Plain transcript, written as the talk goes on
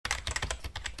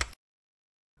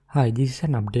Hi, this is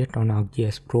an update on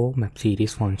ArcGIS Pro Map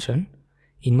Series function.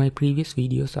 In my previous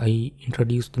videos, I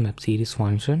introduced the Map Series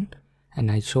function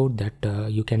and I showed that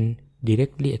you can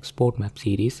directly export Map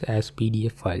Series as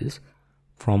PDF files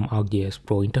from ArcGIS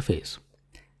Pro interface.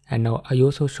 And now I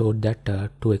also showed that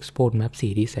to export Map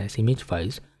Series as image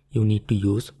files, you need to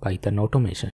use Python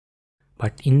automation.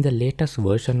 But in the latest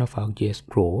version of ArcGIS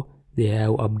Pro, they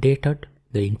have updated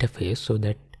the interface so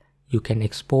that you can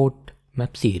export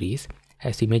Map Series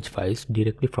as image files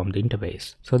directly from the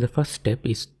interface. So the first step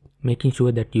is making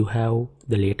sure that you have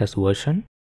the latest version.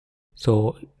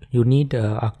 So you need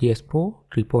ArcGIS Pro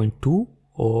 3.2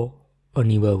 or a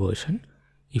newer version.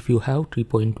 If you have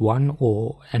 3.1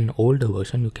 or an older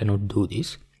version, you cannot do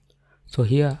this. So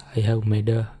here I have made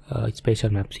a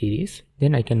Spatial Map Series.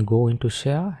 Then I can go into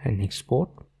Share and Export,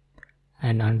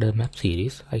 and under Map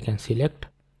Series I can select,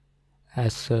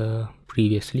 as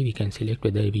previously we can select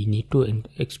whether we need to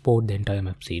export the entire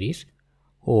Map Series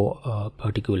or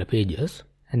particular pages.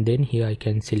 And then here I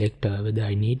can select whether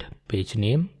I need page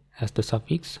name as the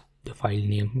suffix, the file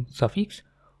name suffix,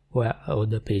 or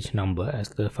the page number as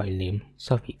the file name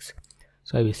suffix.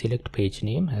 So I will select page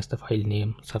name as the file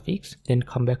name suffix, then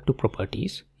come back to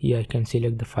properties. Here I can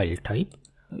select the file type.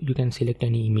 You can select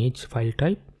any image file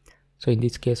type. So in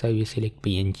this case I will select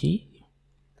PNG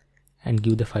and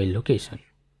give the file location.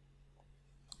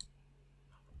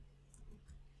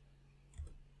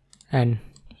 And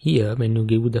here when you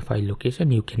give the file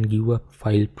location, you can give a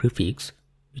file prefix,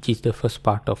 which is the first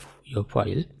part of your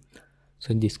file.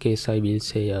 So in this case I will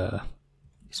say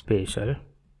Spatial.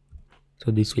 So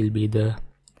this will be the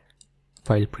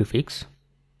file prefix,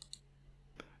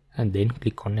 and then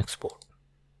click on export.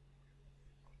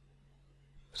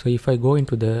 So if I go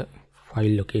into the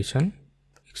file location,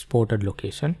 exported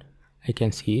location, I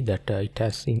can see that it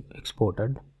has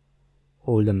exported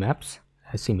all the maps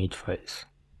as image files.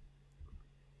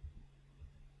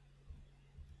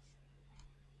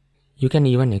 You can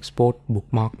even export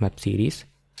Bookmark Map Series.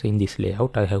 So in this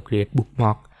layout I have created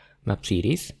Bookmark Map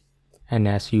Series, and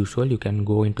as usual you can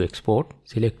go into export,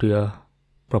 select your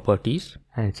properties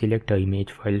and select a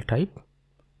image file type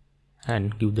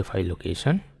and give the file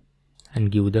location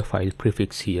and give the file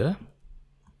prefix here.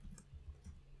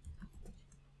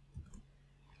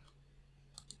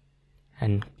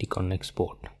 And click on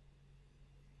export.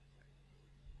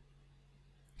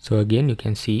 So again you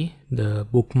can see the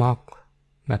Bookmark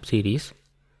Map Series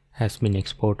has been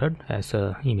exported as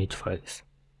image files.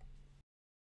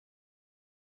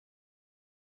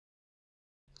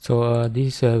 So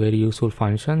this is a very useful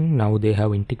function. Now they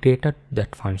have integrated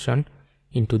that function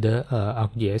into the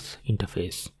ArcGIS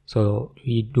interface. So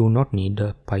we do not need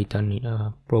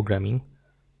Python programming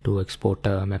to export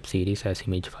Map Series as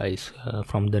image files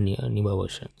from the newer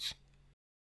versions.